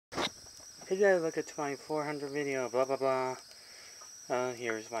Hey guys, look at my 400 video, blah blah blah.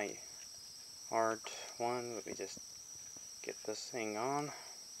 Here's my art one. Let me just get this thing on.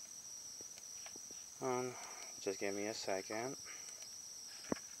 Just give me a second.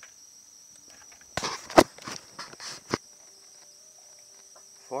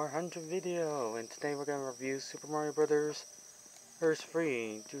 .400 video, and today we're gonna review Super Mario Brothers Earth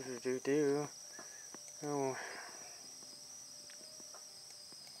Free. Oh,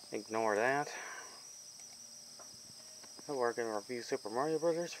 ignore that. So we're gonna review Super Mario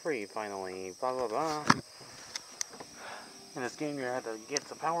Brothers Free finally. Blah blah blah. In this game, you have to get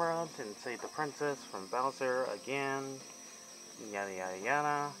the power-ups and save the princess from Bowser again. Yada yada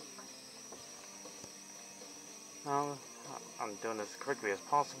yada. Well, I'm doing this as quickly as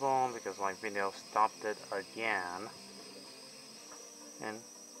possible because my video stopped it again. And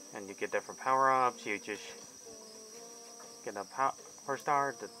you get different power-ups. You just get a first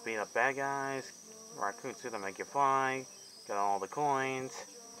star to beat up bad guys. Raccoon suit to make you fly. Get all the coins.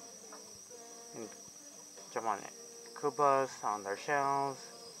 And jump on Koopas on their shells.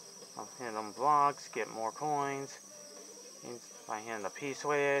 Hit them blocks. Get more coins. And by hitting the P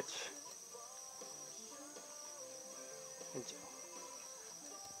switch. And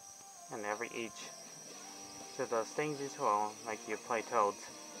each of the stages will make you play Toad's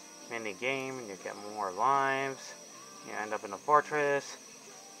mini game, and you get more lives. You end up in a fortress,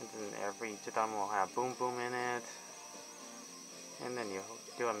 and then each of them will have Boom Boom in it. And then you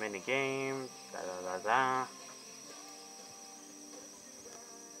do a mini game, da da da da.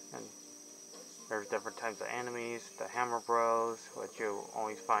 And there's different types of enemies, the Hammer Bros, which you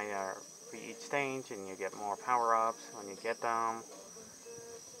always find for each stage, and you get more power-ups when you get them.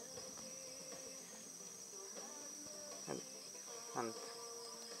 And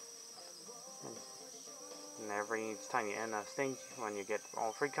each time you end a stage, when you get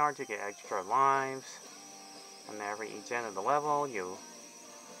all 3 cards, you get extra lives. And each end of the level, you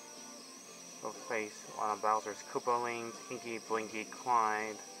will face one of Bowser's Koopalings, Inky, Blinky,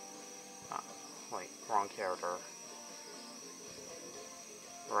 Clyde. Wait, wrong character.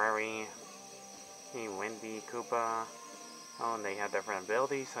 Rary, Windy, Koopa. Oh, and they have different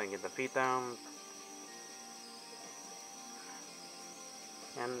abilities, so you can defeat them.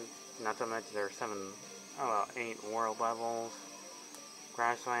 And not to mention there's 8 world levels.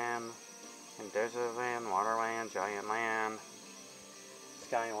 Grassland, and Desert Land, Waterland, Giant Land,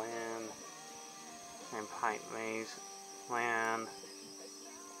 Skyland, and Pipe Maze Land.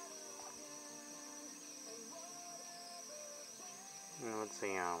 And let's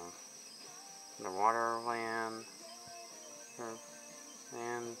see, the Waterland,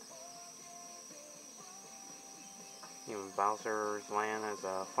 and even Bowser's Land as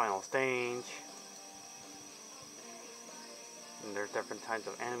a final stage. And there's different types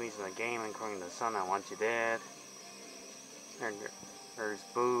of enemies in the game, including the Sun I Want You Dead. There's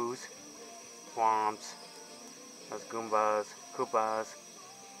Boos, Swamps, there's Goombas, Koopas,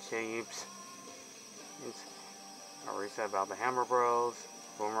 Shapes. I already said about the Hammer Bros,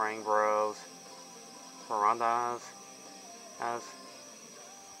 Boomerang Bros, Piranhas,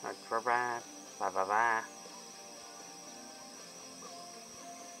 Acrobat,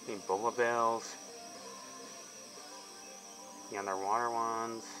 the Bola Bills, the underwater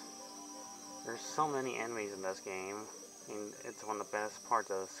ones. There's so many enemies in this game, and it's one of the best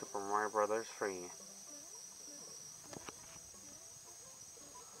parts of Super Mario Brothers Free.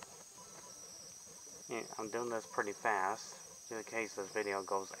 Yeah, I'm doing this pretty fast, just in case this video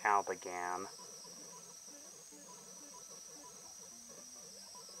goes out again.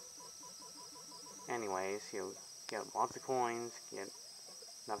 Anyways, you get lots of coins, get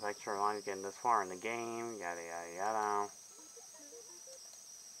enough extra lives getting this far in the game, yada yada yada.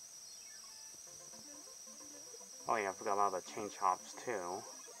 Oh yeah, I forgot about the chain chops too,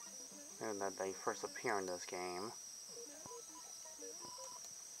 and that they first appear in this game.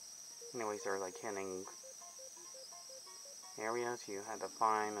 Anyways, they're like hitting areas you had to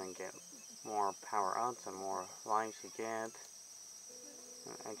find and get more power-ups and more lives you get.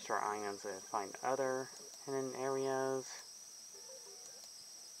 And extra items to find other hidden areas.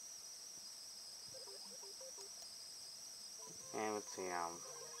 And let's see,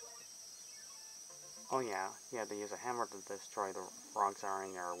 oh yeah, you have to use a hammer to destroy the rocks that are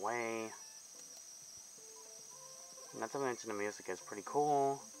in your way. Not to mention the music is pretty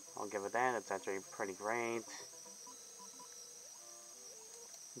cool. I'll give it that, it's actually pretty great.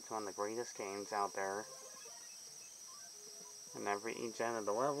 It's one of the greatest games out there. And each end of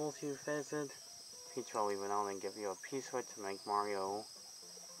the levels you visit, Peach will even only give you a P-switch to make Mario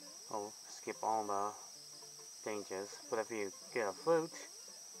skip all the stages. But if you get a flute,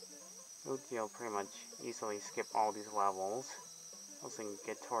 you'll pretty much easily skip all these levels. Also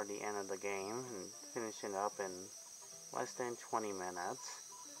get toward the end of the game and finish it up in less than 20 minutes.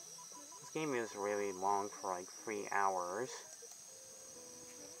 This game is really long for like 3 hours.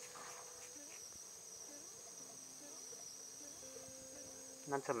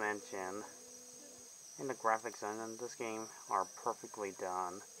 Not to mention, and the graphics in this game are perfectly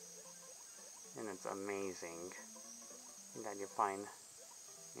done. And it's amazing. And that you find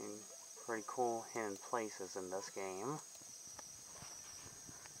in pretty cool hidden places in this game.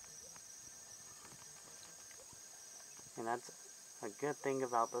 And that's a good thing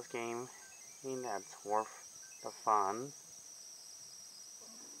about this game, and that's worth the fun.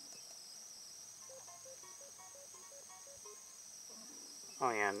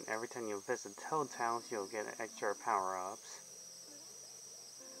 Oh yeah, and every time you visit Toad Towns, you'll get extra power-ups.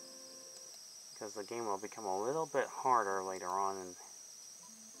 Because the game will become a little bit harder later on in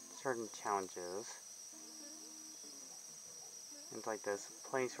certain challenges. It's like this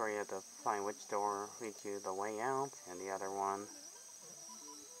place where you have to find which door leads you the way out, and the other one.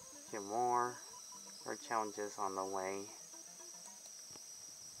 Get more challenges on the way.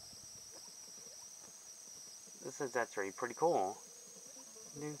 This is actually pretty cool.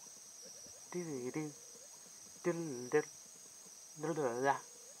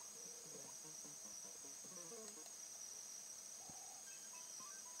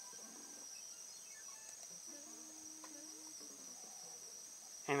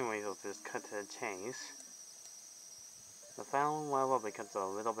 Anyways, we'll just cut to the chase. The final level becomes a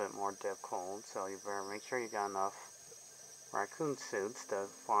little bit more difficult, so you better make sure you got enough raccoon suits to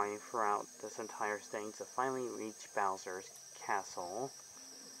fly throughout this entire thing to finally reach Bowser's castle.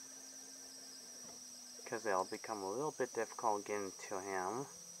 Because it'll become a little bit difficult getting to him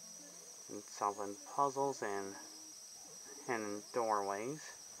and solving puzzles and hidden doorways.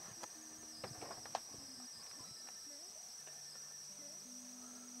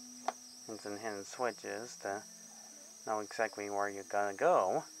 And some hidden switches to know exactly where you're gonna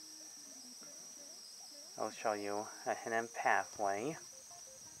go. I'll show you a hidden pathway.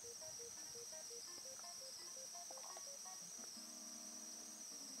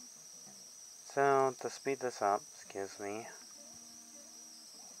 So, to speed this up, excuse me.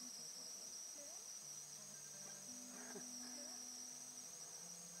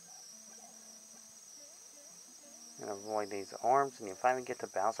 And avoid these orbs, and you finally get to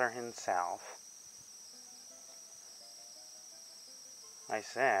Bowser himself. I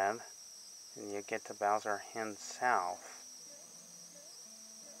said, and you get to Bowser himself.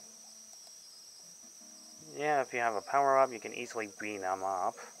 Yeah, if you have a power-up, you can easily beat him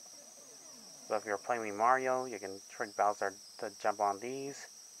up. But if you're playing with Mario, you can trick Bowser to jump on these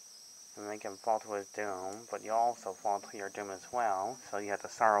and make him fall to his doom, but you also fall to your doom as well, so you have to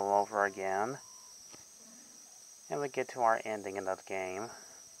start all over again. And we get to our ending in the game.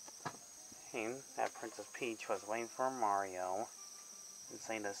 And that Princess Peach was waiting for Mario and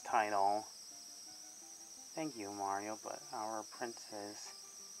saying this title. Thank you, Mario, but our princess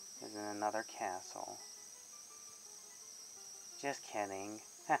is in another castle. Just kidding.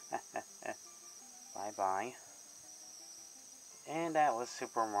 Bye-bye. And that was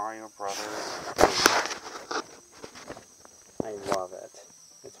Super Mario Brothers. I love it.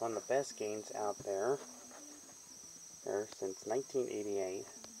 It's one of the best games out there since 1988.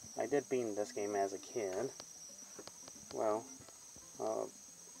 I did beat this game as a kid. Well, a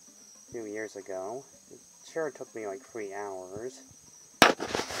few years ago. Sure, it took me like 3 hours.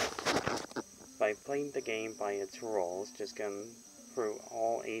 But I played the game by its rules, just going through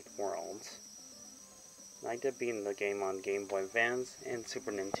all 8 worlds. I did beat the game on Game Boy Advance and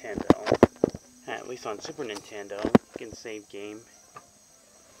Super Nintendo. At least on Super Nintendo, you can save game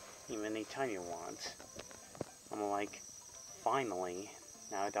even anytime you want. I'm like, finally,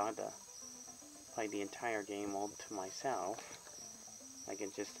 now I don't have to play the entire game all to myself. I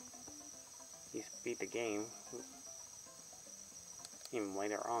can just beat the game even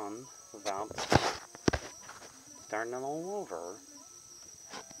later on without starting it all over.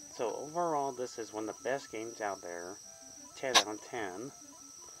 So overall, this is one of the best games out there. 10 out of 10.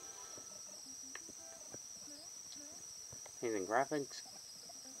 Amazing graphics,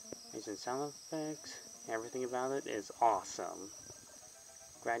 amazing sound effects, everything about it is awesome.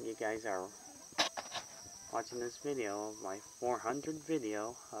 Glad you guys are watching this video, my 400th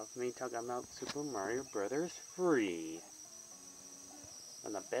video of me talking about Super Mario Brothers 3.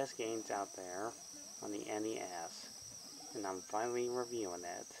 One of the best games out there on the NES. And I'm finally reviewing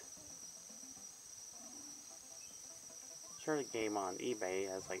it. Sure, the game on eBay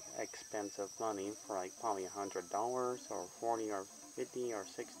has like expensive money for like probably $100 or $40 or $50 or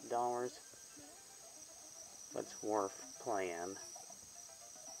 $60, but it's worth playing.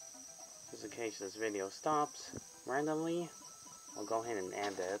 Just in case this video stops randomly, I'll go ahead and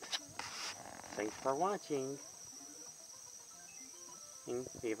end it. Thanks for watching. And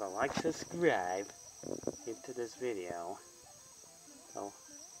leave a like, subscribe into this video. So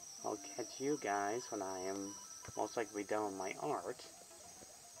I'll catch you guys when I am most likely done with my art.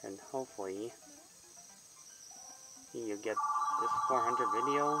 And hopefully you get this 400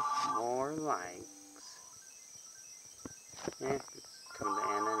 video more likes. It's coming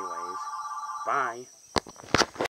to end anyways. Bye.